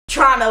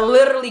trying to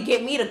literally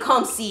get me to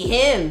come see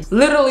him.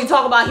 Literally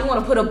talk about he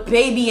want to put a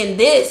baby in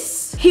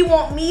this. He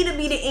want me to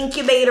be the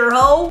incubator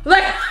hoe.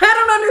 Like, I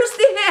don't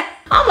understand.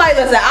 I'm like,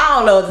 listen, I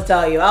don't know what to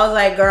tell you. I was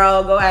like,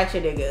 girl, go ask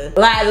your nigga.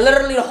 Like,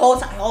 literally the whole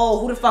time, oh,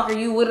 who the fuck are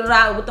you? What the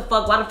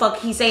fuck? Why the fuck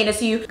he saying this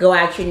to you? Go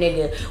ask your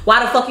nigga.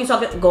 Why the fuck you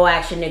talking? Go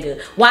ask your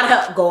nigga. Why the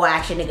hell? Go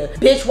ask your nigga.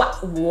 Bitch, why?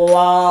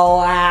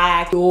 Go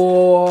ask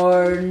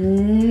your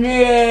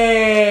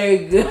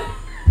nigga.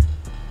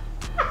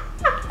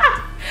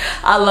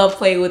 I love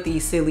playing with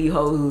these silly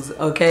hoes,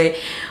 okay?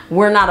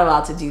 We're not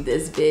about to do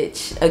this,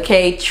 bitch,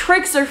 okay?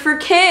 Tricks are for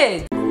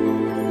kids.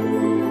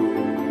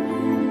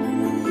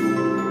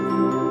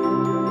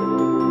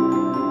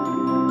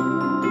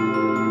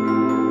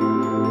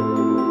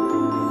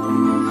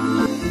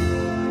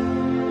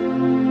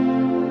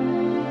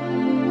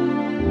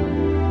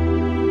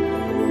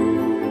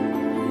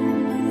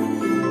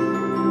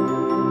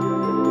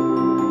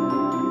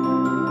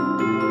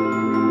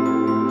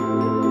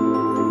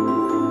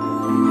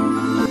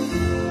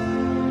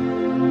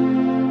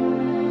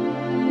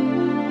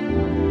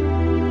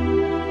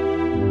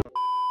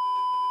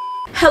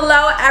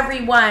 Hello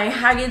everyone,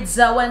 how you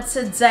doing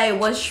today?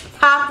 What's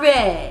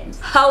poppin'?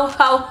 Ho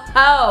ho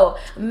ho,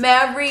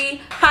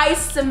 Merry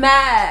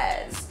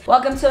Christmas.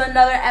 Welcome to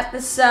another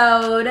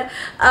episode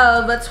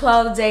of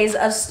 12 Days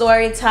of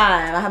Story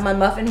Time. I have my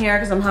muffin here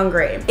because I'm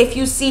hungry. If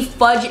you see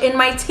fudge in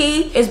my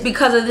tea, it's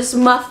because of this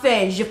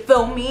muffin, you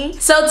feel me?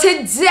 So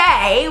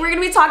today, we're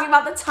gonna be talking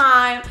about the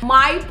time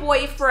my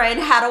boyfriend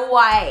had a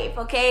wife,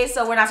 okay?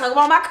 So we're not talking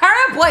about my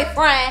current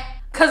boyfriend,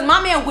 because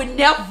my man would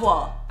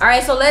never. All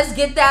right, so let's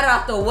get that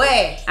out the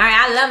way. All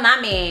right, I love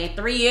my man,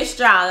 3 years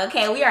strong.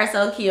 Okay, we are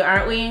so cute,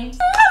 aren't we? I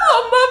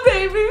love my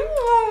baby.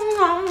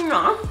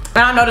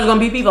 And I know there's gonna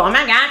be people, oh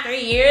my God, 3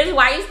 years?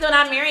 Why are you still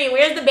not married?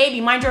 Where's the baby?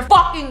 Mind your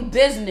fucking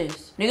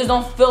business. Niggas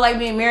don't feel like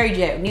being married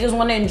yet. Niggas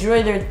wanna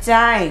enjoy their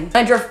time.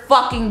 Mind your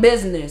fucking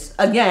business,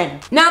 again.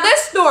 Now this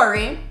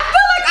story,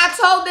 I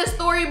told this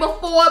story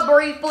before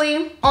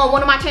briefly on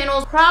one of my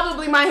channels,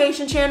 probably my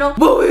Haitian channel,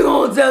 but we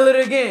gonna tell it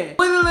again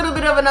with a little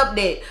bit of an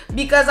update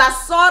because I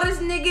saw this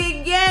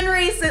nigga again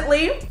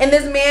recently, and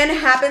this man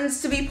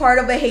happens to be part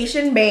of a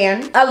Haitian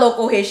band, a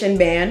local Haitian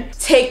band.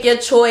 Take your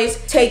choice,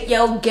 take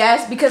your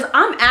guess, because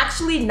I'm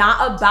actually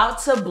not about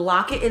to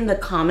block it in the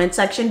comment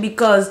section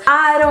because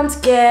I don't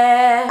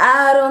care,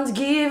 I don't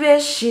give a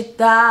shit.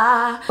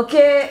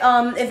 Okay,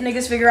 if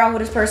niggas figure out who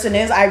this person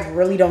is, I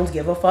really don't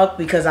give a fuck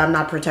because I'm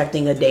not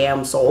protecting a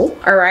damn soul.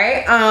 All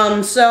right,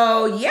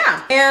 so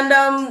yeah, and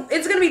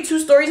it's gonna be 2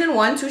 stories in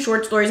one, 2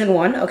 short stories in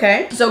one.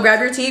 Okay, so grab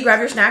your tea, grab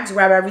your snacks,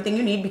 grab everything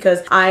you need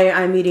because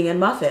I'm eating a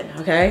muffin.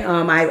 Okay,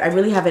 I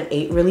really haven't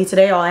ate really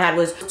today. All I had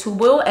was 2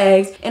 boiled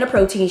eggs and a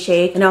protein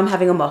shake, and now I'm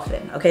having a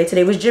muffin. Okay,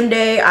 today was gym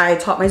day. I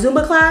taught my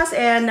Zumba class,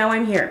 and now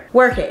I'm here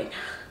working.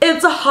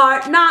 It's a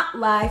hard knock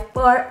life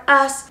for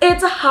us.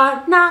 It's a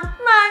hard knock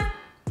life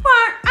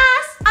for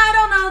us. I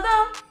don't know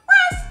the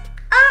rest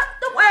of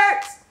the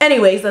words.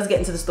 Anyways, let's get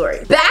into the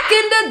story. Back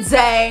in the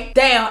day,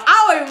 damn, I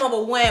don't even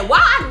remember when. Why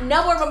I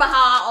never remember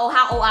how old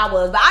I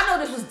was, but I know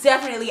this was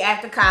definitely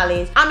after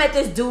college. I met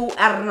this dude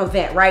at an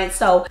event, right?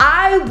 So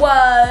I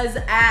was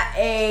at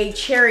a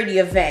charity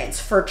event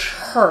for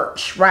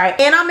church, right?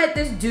 And I met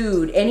this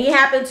dude, and he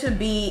happened to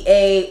be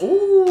a,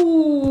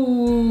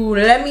 ooh,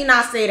 let me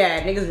not say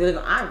that. Niggas really,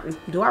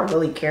 do I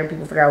really care if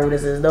people figure out who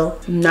this is though?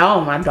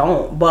 No, I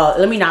don't, but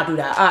let me not do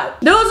that. All right,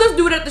 there was this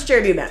dude at this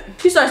charity event.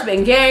 He started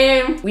spitting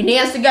game, we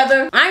danced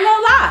together. I ain't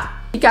gonna lie,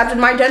 he captured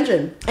my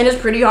attention, and it's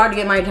pretty hard to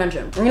get my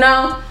attention, you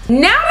know?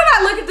 Now that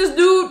I look at this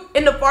dude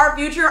in the far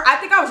future, I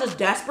think I was just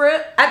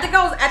desperate. I think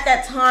I was at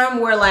that time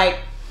where, like,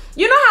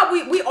 you know how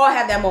we all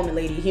have that moment,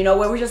 ladies, you know,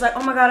 where we're just like,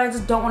 oh my God, I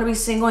just don't want to be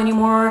single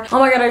anymore. Oh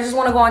my God, I just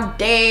want to go on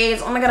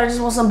dates. Oh my God, I just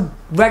want some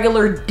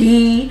regular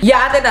D.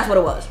 Yeah, I think that's what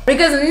it was.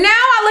 Because now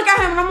I look at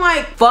him and I'm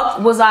like, fuck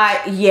was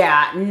I?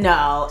 Yeah,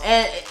 no.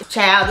 And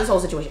child, this whole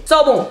situation.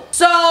 So boom.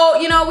 So,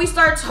 you know, we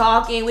start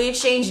talking, we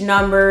exchange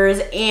numbers,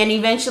 and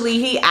eventually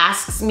he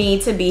asks me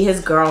to be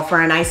his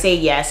girlfriend. I say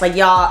yes. Like,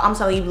 y'all, I'm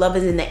telling you, love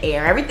is in the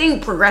air.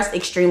 Everything progressed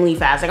extremely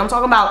fast. Like, I'm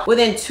talking about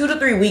within 2 to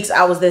 3 weeks,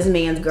 I was this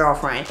man's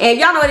girlfriend. And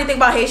y'all know anything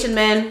about Haitian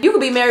men? You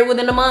could be married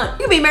within a month.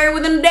 You could be married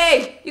within a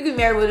day. You could be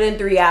married within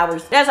 3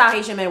 hours. That's how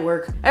Haitian men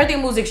work.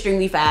 Everything moves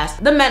extremely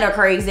fast. The men are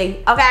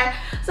crazy, okay?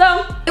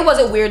 So it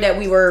wasn't weird that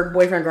we were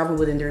boyfriend girlfriend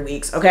within 3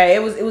 weeks, okay?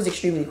 It was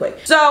extremely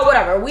quick. So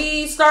whatever,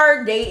 we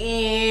start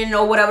dating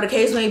or whatever the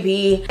case may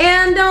be,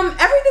 and everything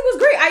was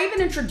great. I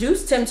even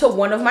introduced him to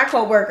one of my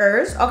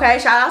coworkers, okay?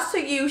 Shout outs to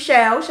you,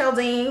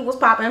 Sheldine, what's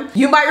poppin'?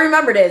 You might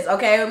remember this,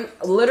 okay?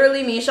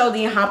 Literally, me and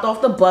Sheldine hopped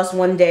off the bus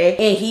one day,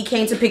 and he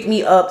came to pick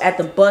me up at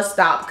the bus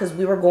stop because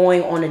we were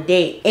going on a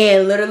date.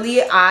 And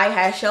literally, I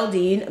had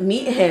Sheldine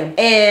meet him,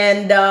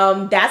 and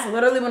that's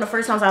literally one of the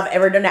first times I've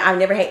ever done that. I've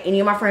never had any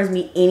of my friends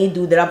meet any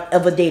dude that I've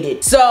ever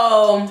dated.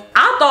 So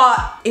I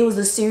thought it was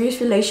a serious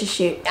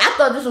relationship. I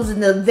thought this was in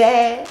the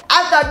bag.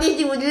 I thought this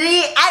shit was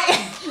lit.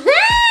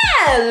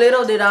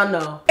 Little did I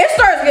know. It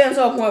starts getting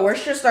to a point where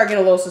shit started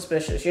getting a little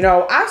suspicious. You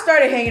know, I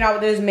started hanging out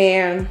with this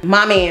man,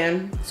 my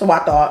man, so I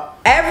thought.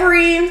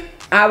 Every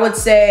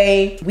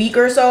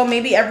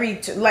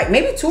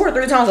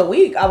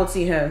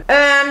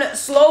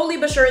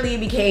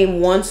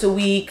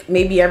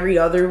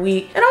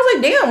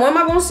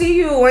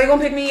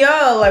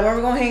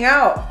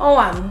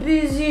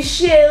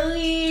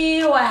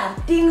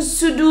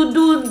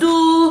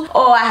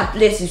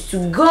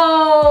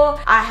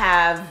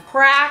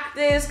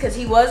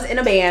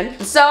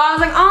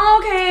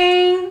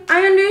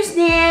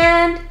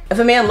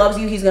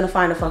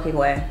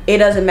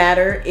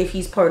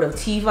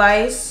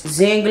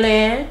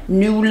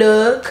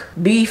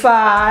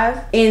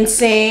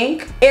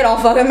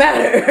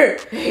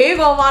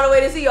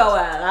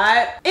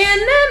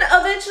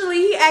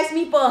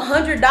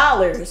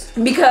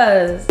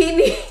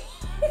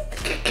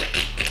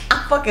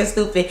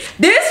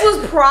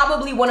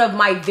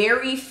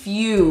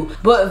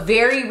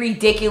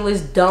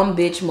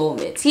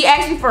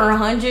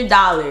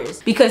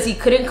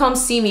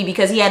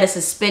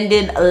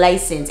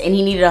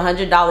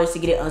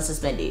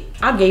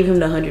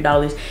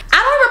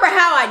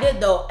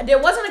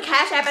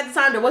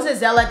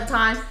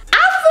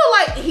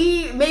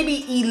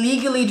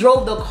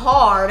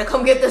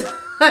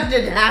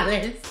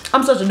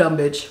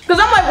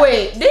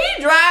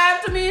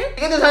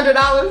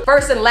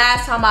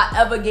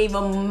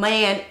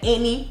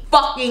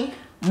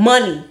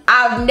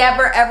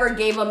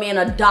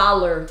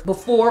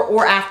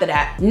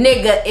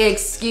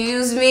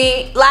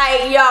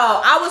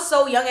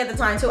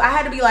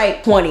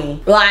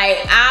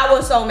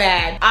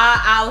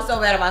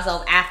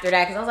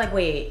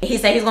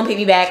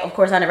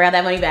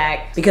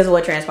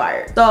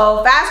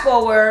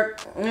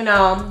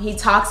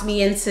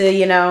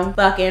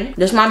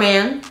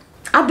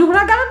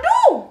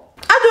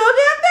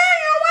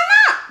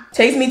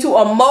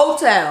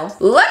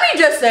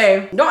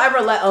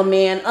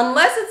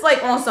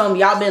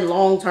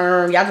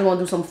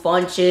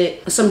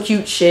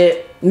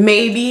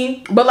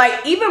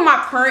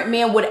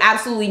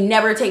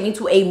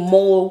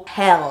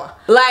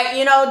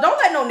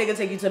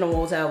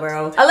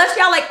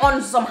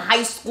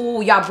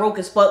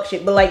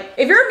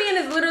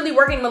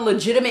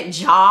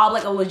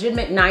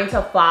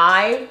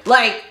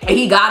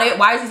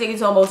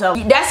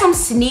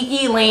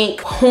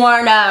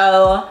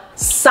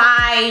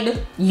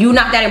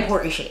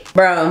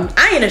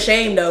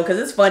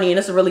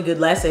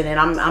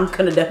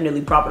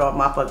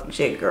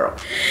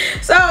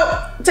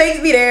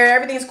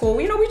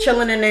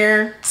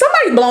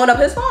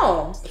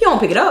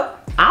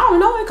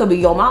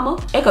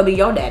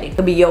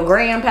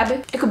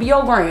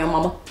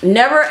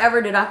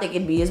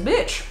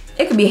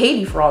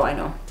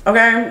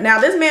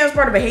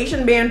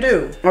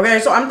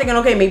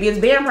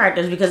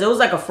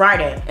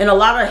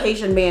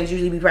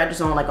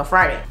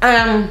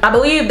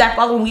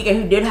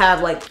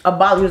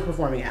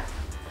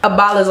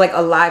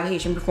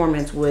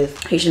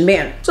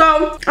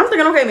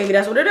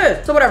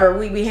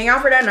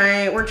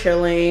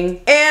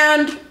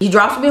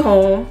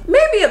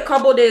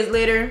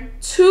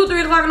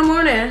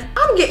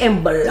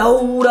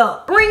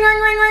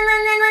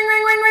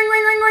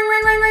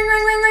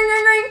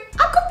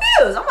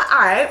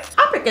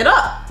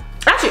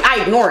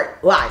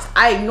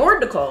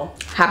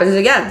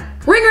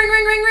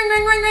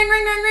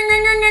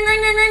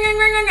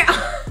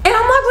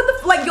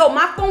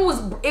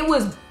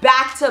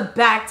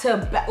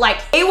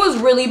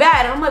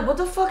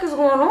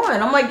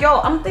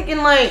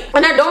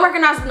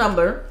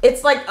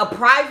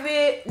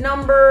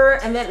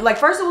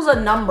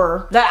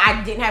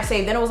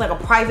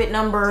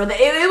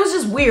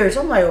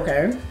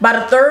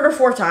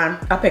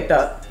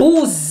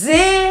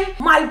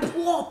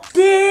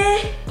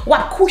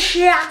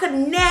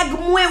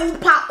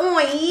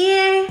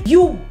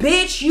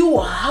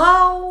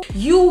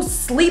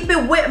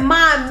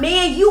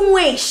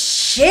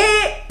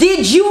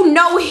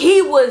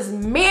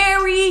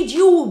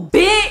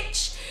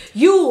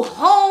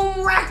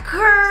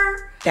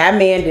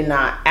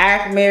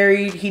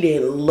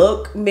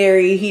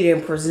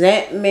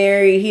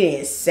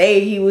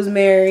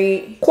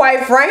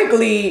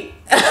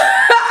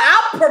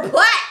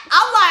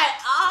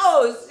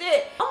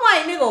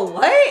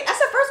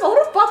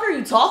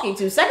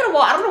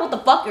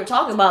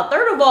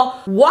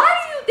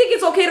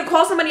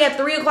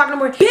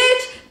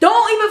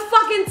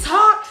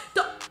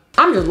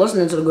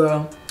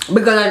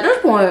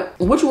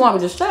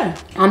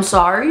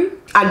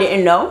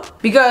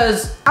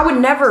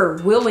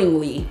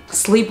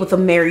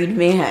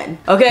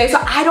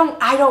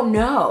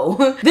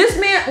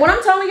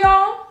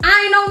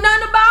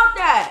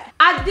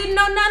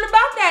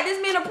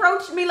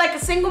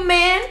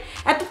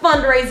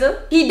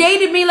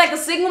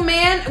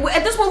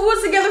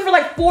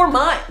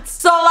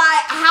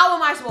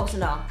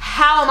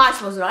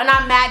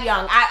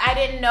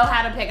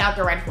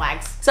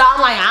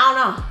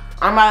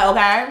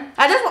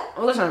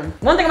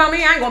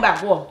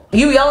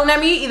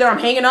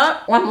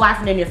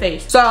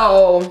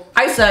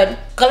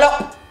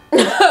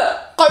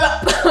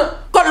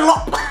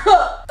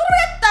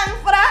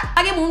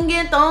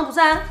get those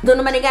out. Don't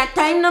nobody got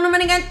time, no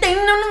nobody got time,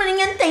 no nobody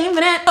got time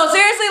for that. So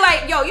seriously,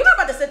 like, yo, you're not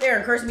about to sit there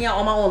and curse me out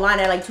on my own line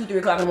at like 2, 3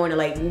 o'clock in the morning.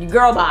 Like,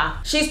 girl, bye.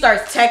 She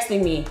starts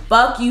texting me.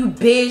 Fuck you,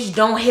 bitch.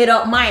 Don't hit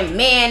up my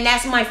man.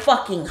 That's my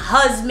fucking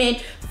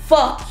husband.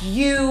 Fuck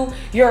you.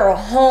 You're a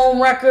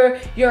homewrecker.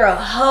 You're a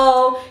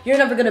hoe. You're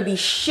never gonna be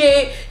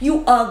shit.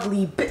 You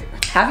ugly bitch.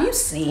 Have you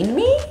seen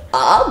me?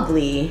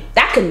 Ugly?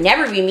 That could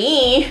never be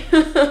me.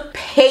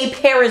 Hey,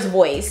 Paris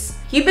voice.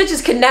 You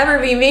bitches can never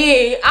be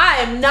me.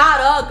 I am not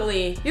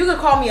ugly. You can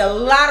call me a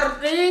lot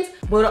of things,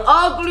 but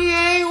ugly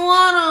ain't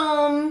one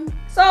of them.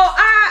 So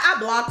I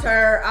blocked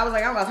her. I was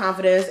like, I don't got time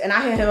for this. And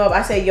I hit him up.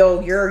 I said,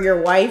 yo,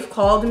 your wife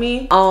called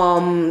me.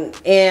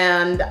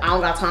 And I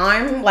don't got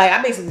time. Like,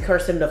 I basically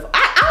cursed him to,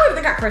 I don't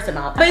even think I cursed him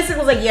out. Basically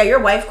was like, yeah, your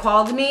wife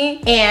called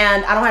me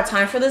and I don't have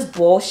time for this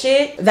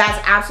bullshit.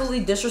 That's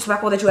absolutely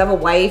disrespectful that you have a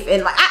wife.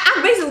 And like, I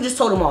basically just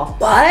told him off.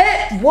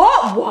 What?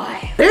 What? What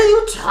are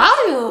you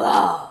talking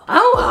about? I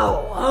don't have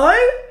a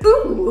wife.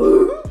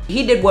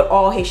 He did what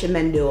all Haitian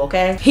men do,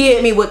 okay? He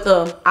hit me with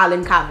the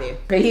Alin Cave.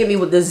 He hit me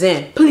with the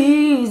Zen.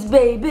 Please,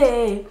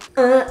 baby.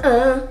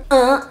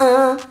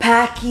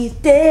 Pack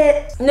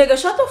it. Nigga,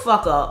 shut the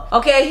fuck up.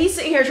 Okay, he's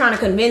sitting here trying to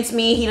convince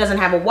me he doesn't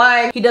have a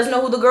wife. He doesn't know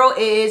who the girl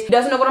is. He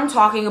doesn't know what I'm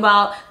talking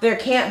about. There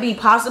can't be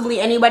possibly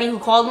anybody who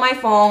called my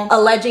phone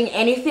alleging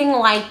anything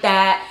like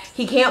that.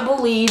 He can't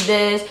believe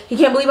this. He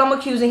can't believe I'm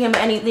accusing him of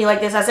anything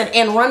like this. I said,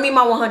 and run me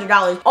my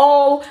 $100.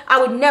 Oh,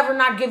 I would never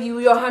not give you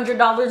your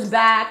 $100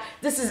 back.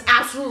 This is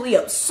absolutely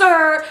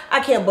absurd. I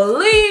can't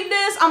believe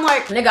this. I'm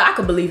like, nigga, I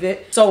could believe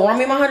it. So run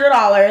me my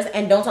 $100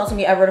 and don't talk to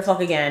me ever the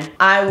fuck again.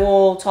 I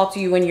will talk to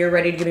you when you're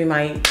ready to give me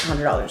my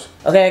 $100.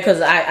 Okay,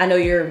 because I know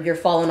you're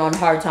falling on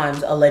hard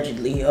times,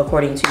 allegedly,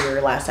 according to your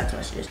last text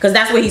messages. Because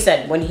that's what he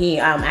said when he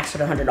asked for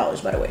the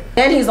 $100, by the way.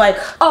 Then he's like,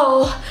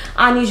 oh,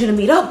 I need you to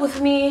meet up with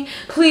me.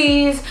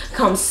 Please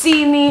come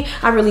see me.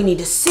 I really need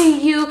to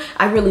see you.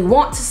 I really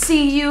want to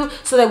see you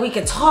so that we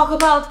can talk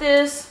about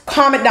this.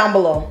 Comment down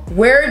below.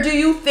 Where do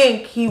you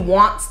think he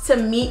wants to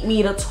meet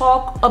me to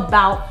talk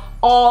about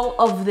all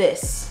of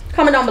this?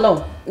 Comment down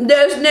below.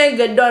 This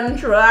nigga done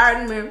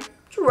tried me.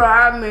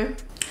 Tried me.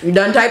 You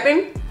done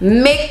typing?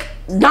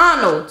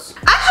 McDonald's.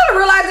 I should have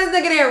realized this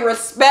nigga didn't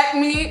respect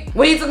me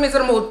when he took me to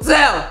the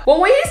motel. But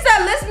when he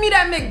said, let's meet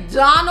at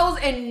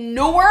McDonald's in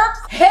Newark,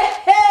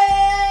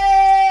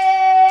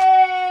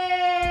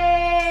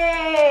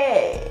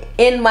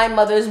 in my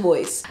mother's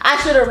voice, I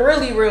should have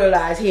really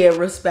realized he would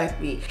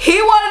respect me.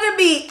 He wanted to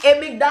be at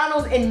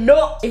McDonald's in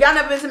Newark. If y'all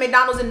never been to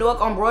McDonald's in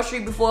Newark on Broad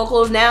Street before it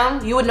closed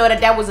down, you would know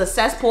that that was a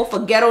cesspool for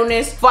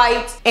ghetto-ness,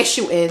 fights, and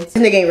shootings.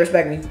 This nigga ain't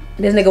respect me.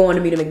 This nigga wanted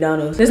to be to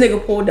McDonald's. This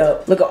nigga pulled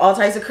up, looking all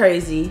types of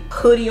crazy,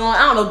 hoodie on.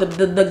 I don't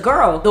know, the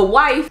girl, the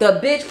wife,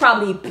 the bitch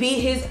probably beat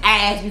his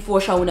ass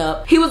before showing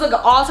up. He was looking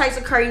all types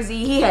of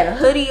crazy. He had a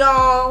hoodie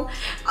on.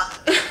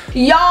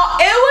 Y'all,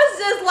 it was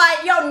just like,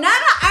 yo, now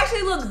that I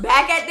actually look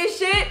back at this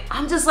shit,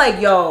 I'm just like,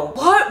 yo,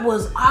 what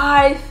was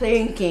I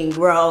thinking,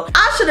 bro?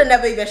 I should have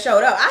never even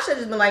showed up. I should have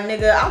just been like,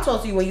 nigga, I'll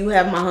talk to you when you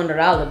have my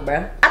 $100,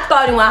 bro. I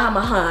thought you want to have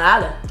my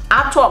 $100.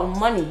 I talk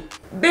money.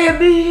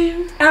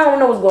 Baby, I don't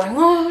know what's going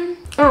on.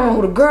 I don't know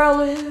who the girl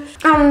is.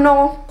 I don't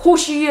know who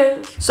she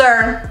is.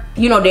 Sir,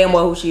 you know damn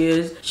well who she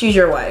is. She's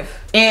your wife.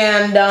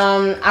 And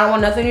I don't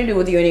want nothing to do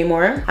with you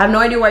anymore. I have no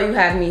idea why you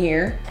have me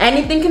here.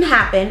 Anything can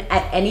happen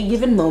at any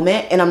given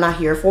moment and I'm not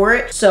here for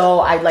it.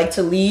 So I'd like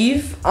to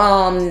leave.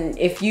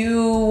 If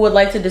you would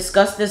like to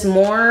discuss this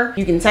more,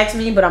 you can text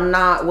me, but I'm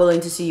not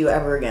willing to see you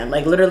ever again.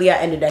 Like literally I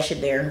ended that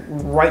shit there,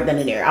 right then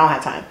and there. I don't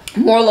have time.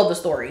 Moral of the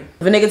story.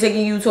 If a nigga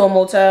taking you to a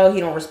motel, he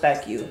don't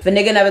respect you. If a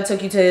nigga never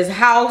took you to his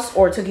house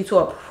or took you to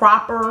a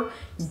proper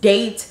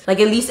date, like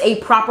at least a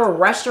proper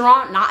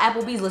restaurant, not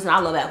Applebee's. Listen, I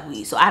love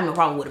Applebee's, so I have no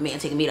problem with a man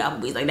taking me to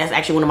Applebee's. Like that's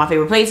actually one of my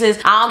favorite places.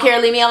 I don't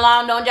care, leave me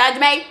alone, don't judge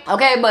me.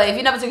 Okay, but if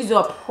you never took you to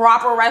a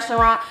proper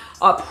restaurant,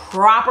 a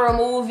proper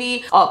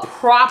movie, a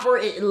proper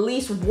at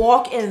least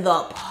walk in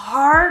the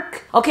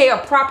park, okay, a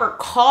proper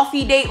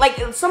coffee date, like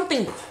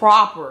something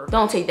proper.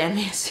 Don't take that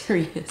man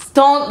serious.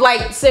 Don't,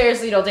 like,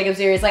 seriously, don't take him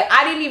serious. Like,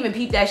 I didn't even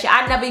peep that shit.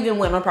 I never even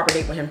went on a proper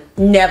date with him.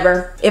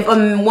 Never. If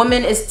a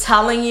woman is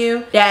telling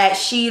you that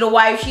she the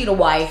wife, she the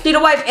wife. She the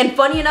wife. And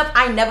funny enough,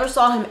 I never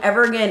saw him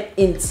ever again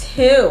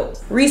until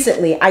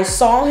recently. I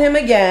saw him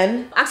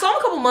again. I saw him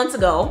a couple months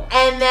ago.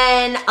 And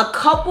then a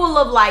couple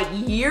of like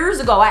years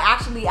ago, I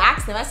actually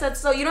asked him, I said,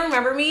 so you don't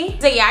remember me?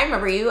 He said, yeah, I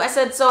remember you. I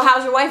said, so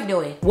how's your wife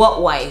doing?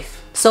 What wife?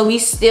 So he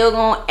still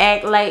gonna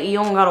act like you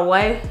don't got a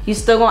wife? You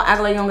still gonna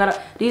act like you don't got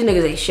a... These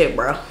niggas ain't shit,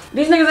 bro.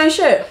 These niggas ain't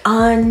shit.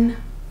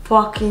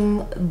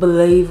 Unfucking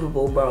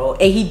believable, bro.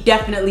 And he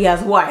definitely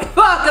has a wife.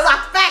 Cause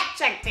I fact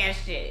checked respect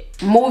that shit.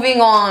 Moving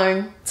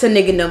on to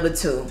nigga number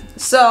 2.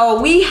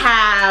 So we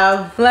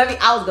have,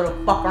 I was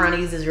gonna fuck around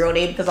and use his real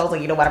name because I was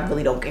like, you know what, I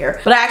really don't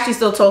care. But I actually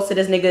still toast to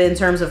this nigga in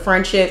terms of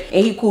friendship,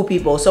 and he cool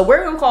people. So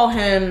we're gonna call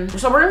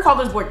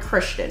this boy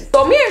Christian.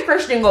 So me and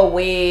Christian go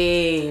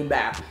way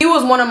back. He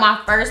was one of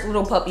my first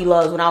little puppy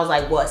loves when I was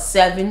like, what,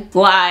 7?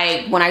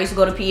 Like when I used to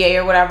go to PA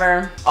or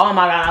whatever. Oh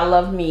my God, I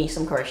love me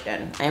some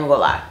Christian. I ain't gonna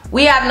lie.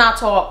 We have not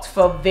talked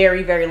for a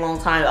very, very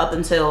long time up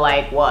until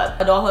like what,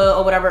 adulthood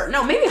or whatever.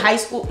 No, maybe high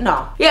school.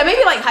 No. Yeah,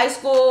 maybe like high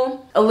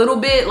school, a little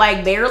bit,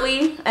 like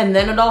barely, and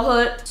then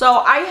adulthood. So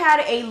I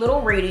had a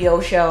little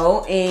radio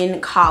show in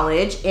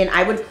college and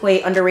I would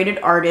play underrated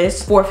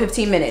artists for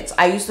 15 minutes.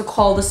 I used to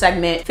call the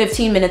segment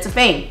 15 Minutes of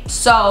Fame.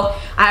 So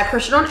I had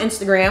Christian on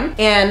Instagram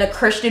and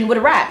Christian would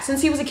rap.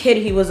 Since he was a kid,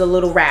 he was a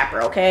little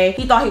rapper, okay?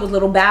 He thought he was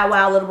little Bow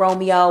Wow, little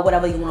Romeo,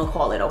 whatever you wanna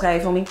call it, okay,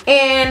 feel me?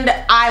 And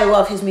I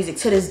love his music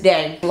to this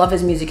day. Love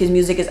his music. His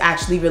music is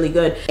actually really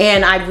good.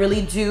 And I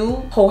really do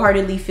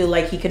wholeheartedly feel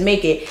like he could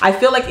make it. I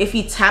feel like if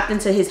he tapped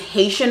into his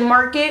Haitian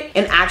market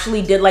and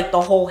actually did like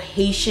the whole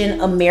Haitian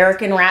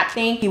American rap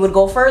thing, he would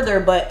go further.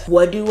 But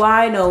what do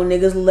I know?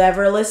 Niggas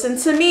never listen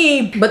to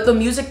me. But the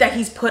music that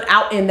he's put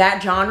out in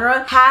that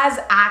genre has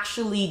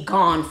actually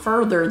gone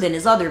further than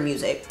his other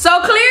music. So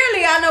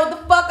clearly I know what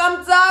the fuck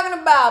I'm talking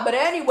about. But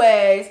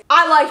anyways,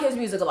 I like his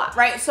music a lot,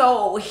 right?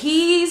 So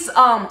he's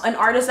an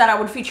artist that I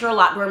would feature a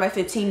lot during my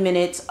 15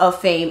 Minutes of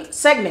Fame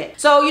segment.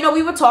 So, you know,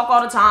 we would talk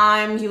all the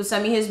time. He would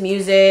send me his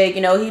music,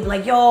 you know, he'd be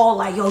like, yo,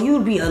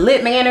 you'd be a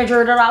lit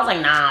manager. I was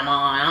like, nah, man,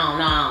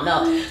 I don't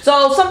know.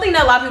 So something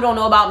that a lot of people don't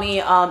know about me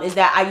is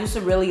that I used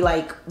to really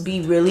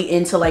be really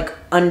into like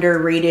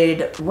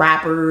underrated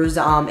rappers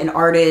and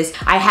artists.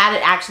 I had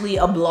actually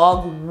a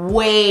blog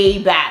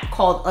way back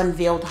called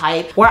Unveiled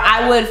Hype where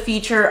I would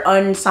feature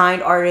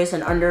unsigned artists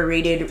and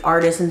underrated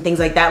artists and things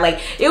like that. Like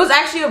it was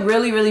actually a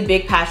really, really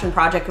big passion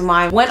project of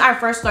mine. When I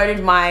first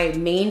started my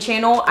main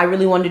channel, I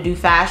really wanted to do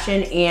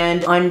fashion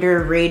and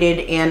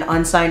underrated and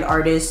unsigned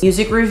artists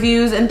music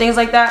reviews and things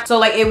like that. So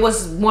like it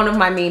was one of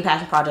my main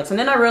passion projects. And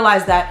then I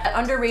realized that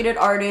underrated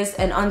artists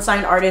and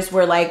unsigned artists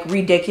were like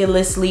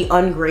ridiculously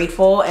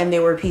ungrateful and they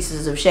were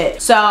pieces of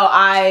shit. So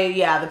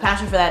the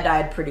passion for that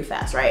died pretty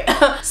fast, right?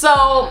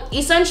 So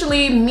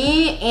essentially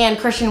me and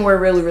Christian were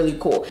really, really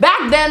cool.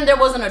 Back then there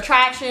was an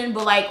attraction,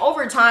 but like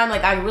over time,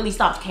 like I really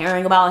stopped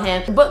caring about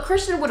him. But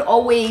Christian would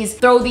always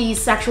throw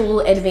these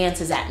sexual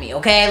advances at me,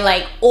 okay?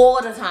 Like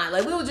all the time.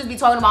 Like we would just be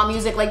talking about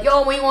music, like,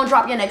 yo, when you gonna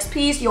drop your next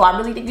piece? Yo, I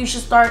really think you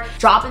should start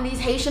dropping these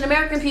Haitian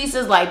American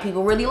pieces. Like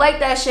people really like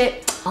that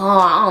shit.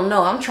 I don't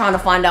know. I'm trying to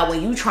find out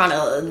when you trying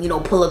to, you know,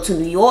 pull up to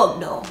New York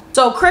though.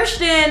 So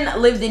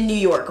Christian lived in New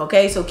York,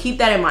 okay? So keep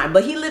that in mind.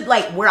 But he lived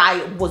like where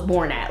I was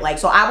born at. Like,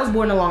 so I was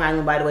born in Long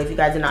Island, by the way, if you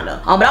guys did not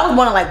know. But I was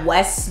born in like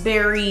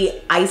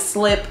Westbury,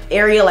 Islip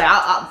area, like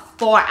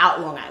far out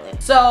Long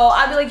Island. So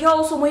I'd be like,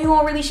 yo, so when you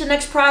gonna release your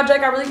next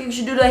project? I really think you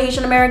should do the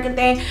Haitian American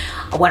thing.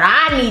 What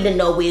I need to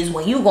know is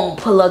when you gonna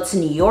pull up to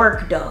New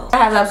York though.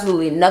 That has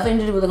absolutely nothing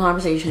to do with the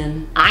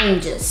conversation.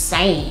 I'm just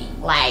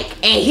saying, like,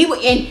 and he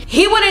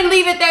wouldn't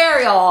leave it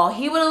there, y'all.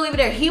 He wouldn't leave it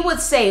there. He would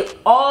say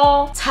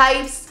all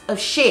types of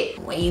shit.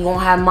 When you gonna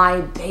have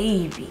my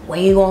baby?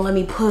 When you gonna let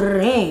me put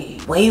it in?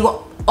 When you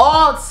gonna,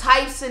 all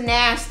types of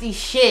nasty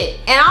shit.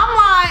 And I'm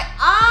like,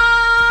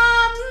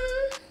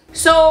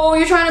 so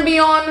you're trying to be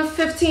on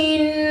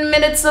 15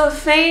 Minutes of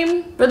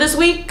Fame for this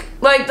week?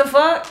 Like the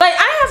fuck? Like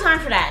I didn't have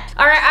time for that.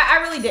 All right,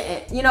 I really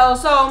didn't, you know?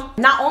 So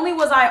not only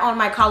was I on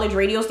my college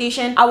radio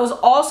station, I was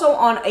also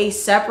on a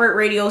separate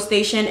radio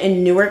station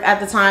in Newark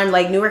at the time.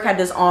 Like Newark had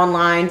this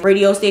online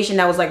radio station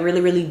that was like really,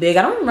 really big.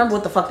 I don't remember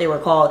what the fuck they were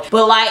called,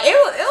 but like it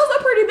was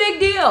a pretty big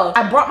deal.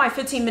 I brought my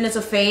 15 Minutes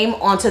of Fame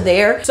onto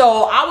there.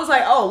 So I was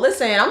like, oh,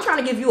 listen, I'm trying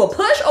to give you a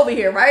push over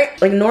here,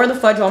 right? Like, ignore the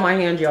fudge on my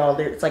hand, y'all.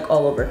 It's like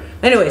all over.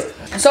 Anyways,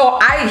 so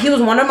he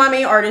was one of my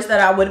main artists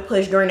that I would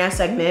push during that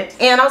segment.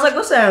 And I was like,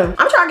 listen,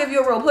 I'm trying to give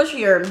you a real push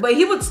here. But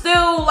he would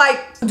still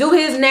like do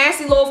his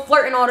nasty little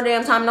flirting all the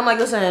damn time. And I'm like,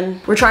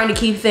 listen, we're trying to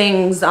keep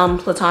things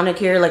platonic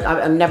here. Like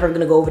I'm never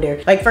gonna go over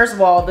there. Like, first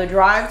of all, the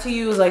drive to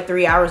you is like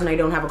 3 hours and I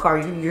don't have a car.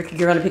 You're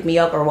gonna pick me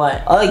up or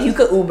what? You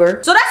could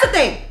Uber. So that's the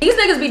thing. These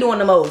niggas be doing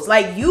the most.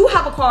 Like, you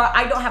have a car,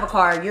 I don't have a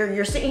car.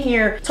 You're sitting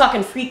here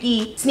talking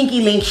freaky,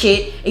 sneaky link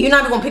shit, and you're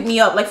not even gonna pick me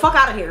up. Like, fuck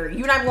out of here.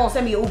 You're not even gonna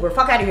send me an Uber.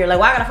 Fuck out of here. Like,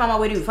 why I gotta find my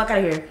way to you? Fuck out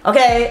of here.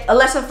 Okay, a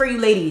lesson for you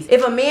ladies.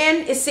 If a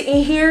man is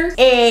sitting here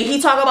and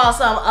he talk about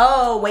some,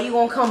 oh, when you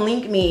gonna come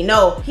link me?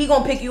 No, he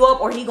gonna pick you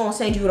up or he gonna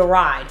send you the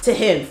ride to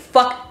him.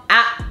 Fuck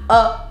out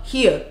of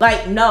here.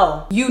 Like,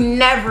 no, you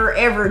never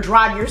ever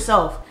drive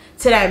yourself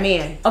to that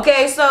man.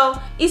 Okay, so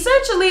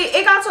essentially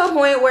it got to a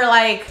point where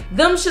like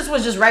them shits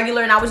was just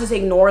regular and I would just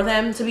ignore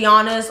them, to be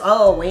honest.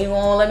 Oh, when you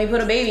gonna let me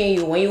put a baby in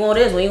you? When you gonna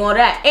this? When you gonna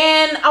that?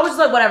 And I was just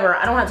like, whatever,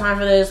 I don't have time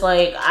for this.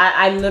 Like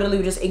I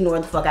literally just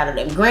ignored the fuck out of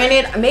them.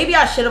 Granted, maybe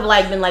I should have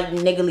like been like,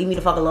 nigga, leave me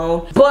the fuck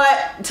alone.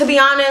 But to be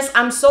honest,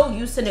 I'm so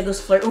used to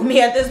niggas flirt with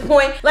me at this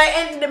point. Like,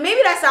 and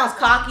maybe that sounds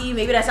cocky,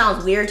 maybe that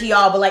sounds weird to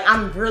y'all, but like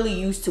I'm really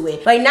used to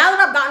it. Like, now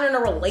that I've gotten in a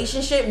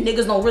relationship,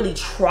 niggas don't really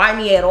try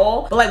me at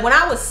all. But like when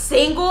I was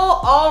single,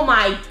 oh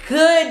my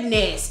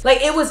goodness.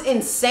 Like, it was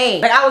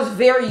insane. Like, I was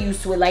very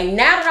used to it. Like,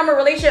 now that I'm in a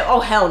relationship, oh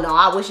hell no.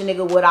 I wish a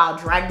nigga would. I'll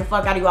drag the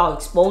fuck out of you. I'll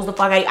expose the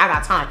fuck out of you. I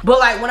got time. But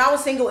like, when I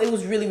was single, it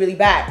was really, really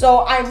bad. So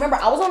I remember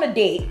I was on a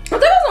date. I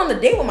think I was on a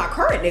date with my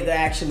current nigga,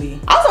 actually.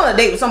 I was on a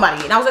date with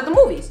somebody and I was at the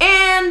movies.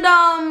 And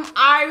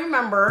I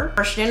remember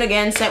Christian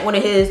again sent one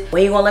of his,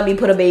 when you gonna let me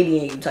put a baby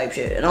in you type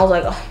shit. And I was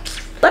like, oh,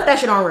 left that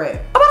shit on red.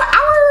 About an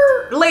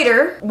hour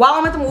later, while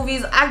I'm at the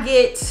movies, I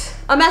get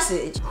a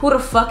message. Who the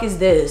fuck is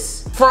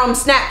this? From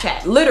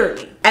Snapchat,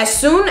 literally. As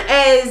soon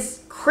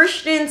as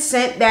Christian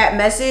sent that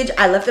message,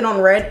 I left it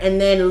on red,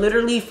 and then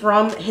literally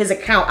from his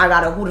account, I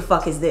got a who the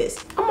fuck is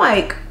this? I'm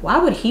like, why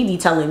would he be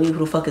telling me who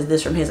the fuck is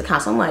this from his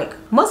account? So I'm like,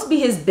 must be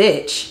his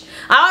bitch.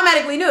 I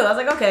automatically knew. I was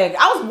like, okay,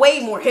 I was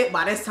way more hit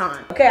by this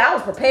time. Okay, I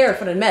was prepared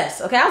for the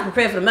mess. Okay, I was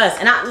prepared for the mess.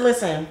 And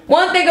listen,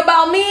 one thing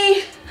about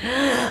me,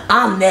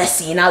 I'm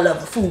messy and I love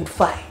a food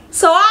fight.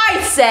 So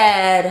I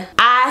said,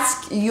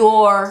 ask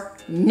your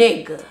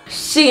nigga.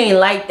 She ain't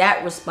like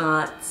that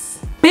response.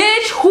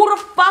 Bitch, who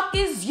the fuck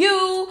is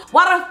you?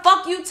 Why the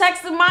fuck you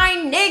texting my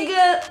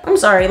nigga? I'm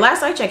sorry,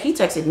 last I checked, he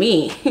texted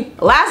me.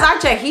 Last I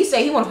checked, he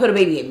said he wanna put a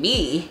baby in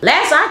me.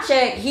 Last I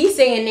checked, he's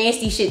saying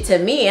nasty shit to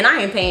me and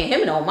I ain't paying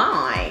him no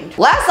mind.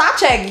 Last I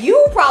checked,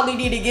 you probably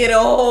need to get a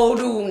whole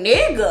new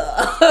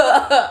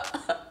nigga.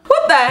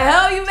 What the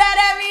hell you mad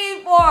at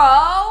me for,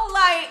 oh?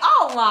 Like,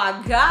 oh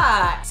my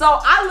God. So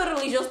I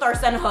literally just start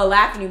sending her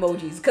laughing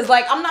emojis. Cause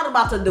like, I'm not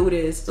about to do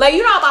this. Like,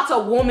 you're not about to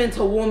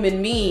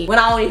woman me when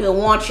I don't even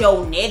want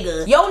your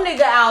nigga. Your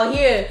nigga out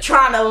here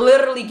trying to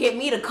literally get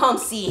me to come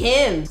see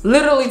him.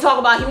 Literally talk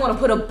about he wanna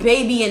put a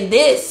baby in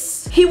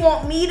this. He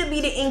want me to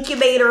be the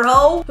incubator,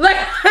 ho. Like,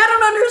 I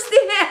don't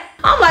understand.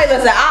 I'm like,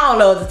 listen, I don't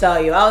know what to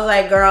tell you. I was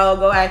like, girl,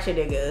 go ask your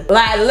nigga.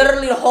 Like,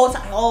 literally the whole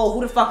time, oh,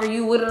 who the fuck are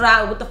you? What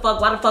the fuck?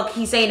 Why the fuck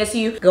he saying this to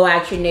you? Go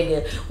ask your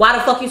nigga. Why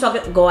the fuck you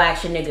talking? Go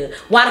ask your nigga.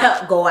 Why the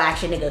hell? Go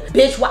ask your nigga.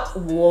 Bitch, why?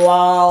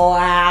 Go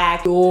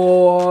ask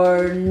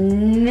your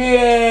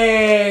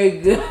nigga.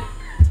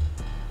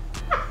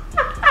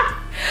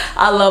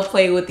 I love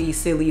playing with these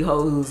silly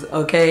hoes,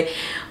 okay?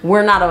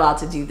 We're not about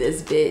to do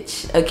this,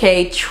 bitch,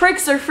 okay?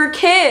 Tricks are for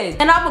kids.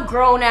 And I'm a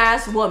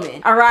grown-ass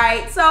woman, all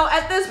right? So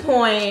at this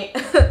point,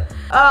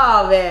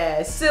 oh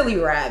man, silly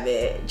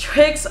rabbit.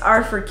 Tricks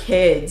are for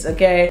kids,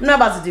 okay? I'm not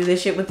about to do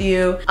this shit with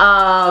you.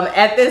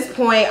 At this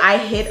point, I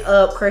hit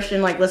up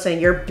Christian like,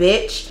 listen, your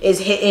bitch is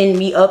hitting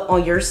me up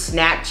on your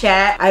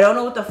Snapchat. I don't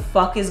know what the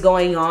fuck is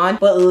going on,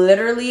 but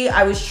literally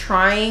I was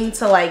trying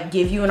to like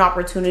give you an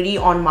opportunity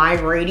on my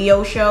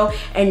radio show,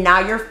 and now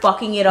you're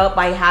fucking it up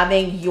by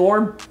having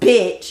your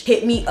bitch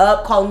hit me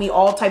up, calling me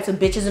all types of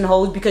bitches and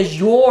hoes because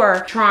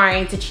you're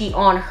trying to cheat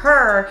on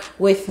her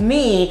with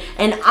me,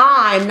 and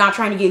I'm not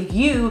trying to give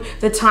you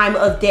the time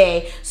of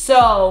day.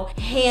 So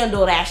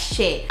handle that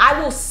shit. I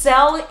will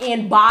sell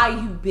and buy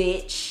you,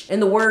 bitch,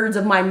 in the words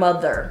of my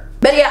mother.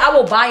 But yeah, I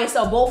will buy and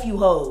sell both you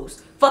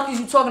hoes. Fuck is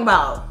you talking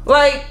about?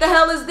 Like, the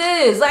hell is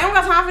this? Like, I don't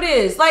got time for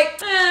this. Like,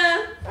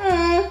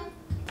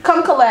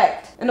 come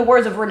collect. In the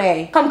words of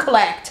Renee, come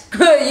collect.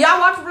 Y'all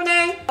watch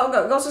Renee? Oh,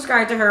 go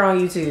subscribe to her on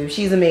YouTube.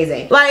 She's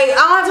amazing. Like, I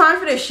don't have time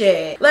for this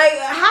shit. Like,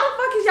 how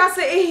the fuck is y'all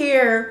sitting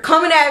here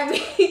coming at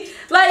me?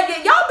 Like,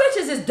 y'all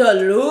bitches is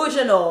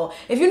delusional.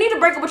 If you need to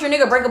break up with your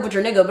nigga, break up with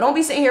your nigga. But don't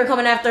be sitting here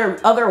coming after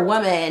other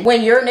women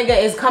when your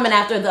nigga is coming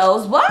after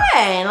those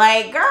women.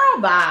 Like, girl,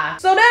 bye.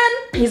 So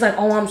then he's like,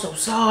 oh, I'm so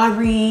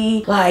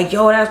sorry. Like,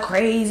 yo, that's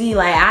crazy.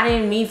 Like, I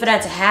didn't mean for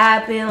that to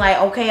happen. Like,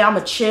 okay, I'ma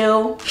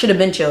chill. Should have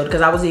been chilled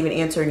because I wasn't even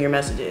answering your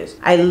messages.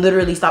 I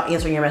literally stopped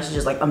answering your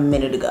messages like a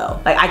minute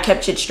ago. Like, I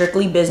kept shit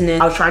strictly business.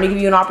 I was trying to give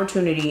you an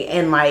opportunity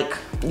and like,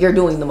 you're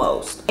doing the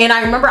most. And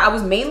I remember I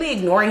was mainly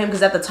ignoring him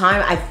because at the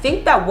time, I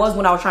think that was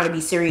when I was trying to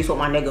be serious with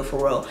my nigga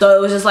for real. So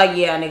it was just like,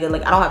 yeah, nigga,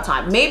 like I don't have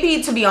time.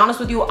 Maybe to be honest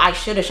with you, I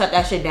should have shut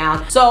that shit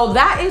down. So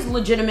that is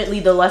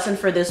legitimately the lesson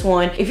for this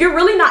one. If you're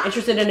really not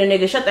interested in a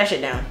nigga, shut that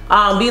shit down.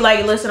 Be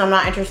like, listen, I'm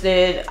not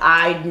interested.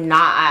 I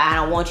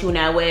don't want you in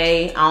that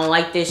way. I don't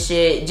like this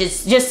shit.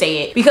 Just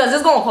say it because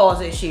it's gonna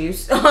cause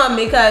issues.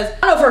 Because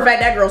I know for a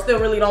fact that girl still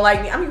really don't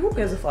like me. I mean, who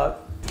gives a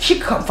fuck? She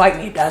could come fight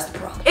me if that's the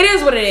problem. It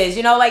is what it is,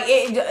 you know, like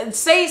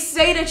say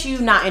that you're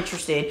not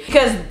interested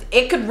because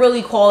it could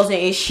really cause an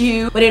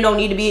issue, but it don't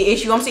need to be an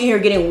issue. I'm sitting here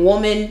getting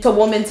woman to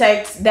woman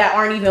texts that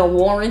aren't even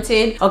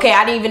warranted. Okay,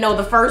 I didn't even know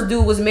the first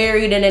dude was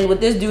married, and then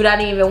with this dude, I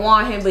didn't even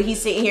want him, but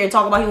he's sitting here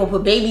talking about he won't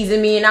put babies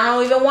in me, and I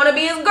don't even want to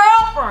be his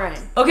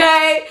girlfriend.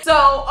 Okay, so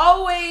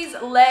always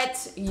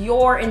let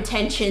your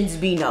intentions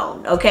be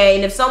known, okay?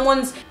 And if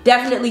someone's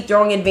definitely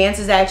throwing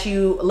advances at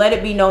you, let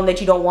it be known that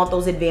you don't want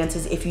those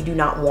advances if you do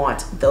not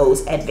want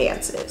those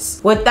advances.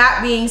 With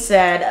that being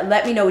said,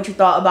 let me know what you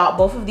thought about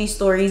both of these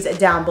stories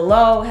down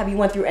below. Have you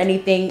went through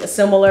anything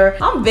similar?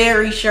 I'm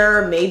very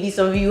sure maybe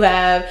some of you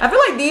have. I feel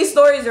like these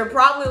stories are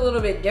probably a little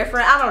bit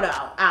different. I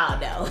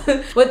don't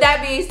know. With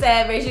that being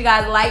said, make sure you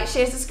guys like,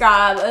 share,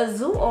 subscribe,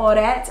 do all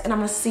that, and I'm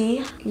gonna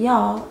see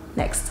y'all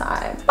next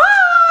time.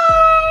 Bye.